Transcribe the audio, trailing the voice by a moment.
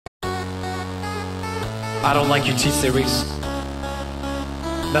I don't like your T-Series.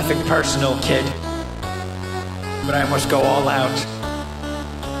 Nothing personal, kid. But I must go all out.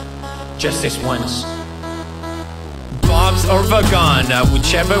 Just this once. Bob's or Vagana,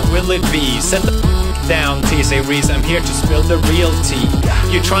 whichever will it be. Set the down, T-Series, I'm here to spill the real tea.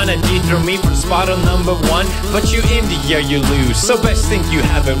 You're trying to dethrone me from spot on number one, but you in the year you lose, so best think you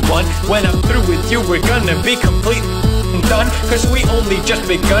haven't won. When I'm through with you, we're gonna be complete done, cause we only just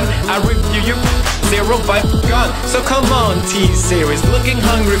begun. I review you 0 by gun. So come on, T-Series, looking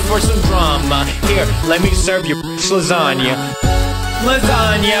hungry for some drama. Here, let me serve you lasagna.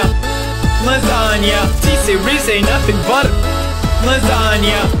 Lasagna, lasagna. T-Series ain't nothing but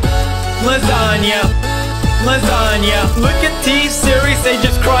lasagna. Lasagna, lasagna. Look at T-Series, they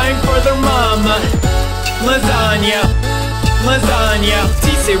just crying for their mama. Lasagna, lasagna.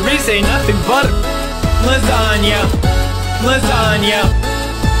 T-Series ain't nothing but lasagna. Lasagna,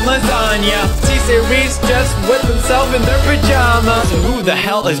 lasagna. T-Series just with himself in their pajamas. So who the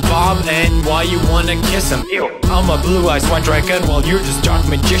hell is Bob and why you wanna kiss him? Ew. I'm a blue-eyed white dragon while you're just dark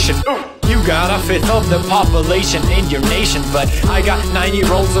magician. You got a fifth of the population in your nation, but I got 90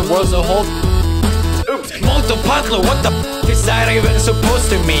 rolls of worlds to hold. Oops, molto patlo, what the f is that even supposed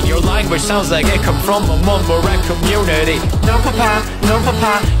to mean? Your language sounds like it come from a mumble rap community. No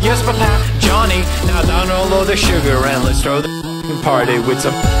papa, yes papa, Johnny. Now download the sugar and let's throw the party with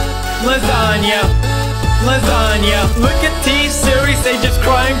some lasagna. Lasagna, look at T-Series, they just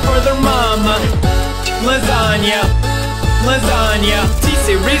crying for their mama. Lasagna, lasagna.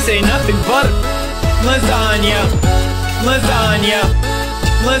 T-Series ain't nothing but lasagna. Lasagna,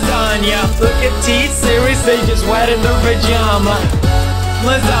 lasagna. Look at T-Series, they just wet in their pajama.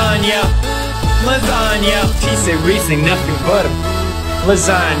 Lasagna, lasagna. T-Series ain't nothing but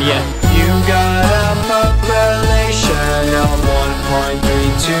lasagna. You got a population of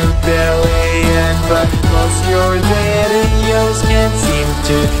 1.32 billion, but most your videos can't seem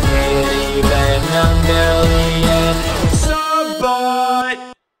to hit even 1 million.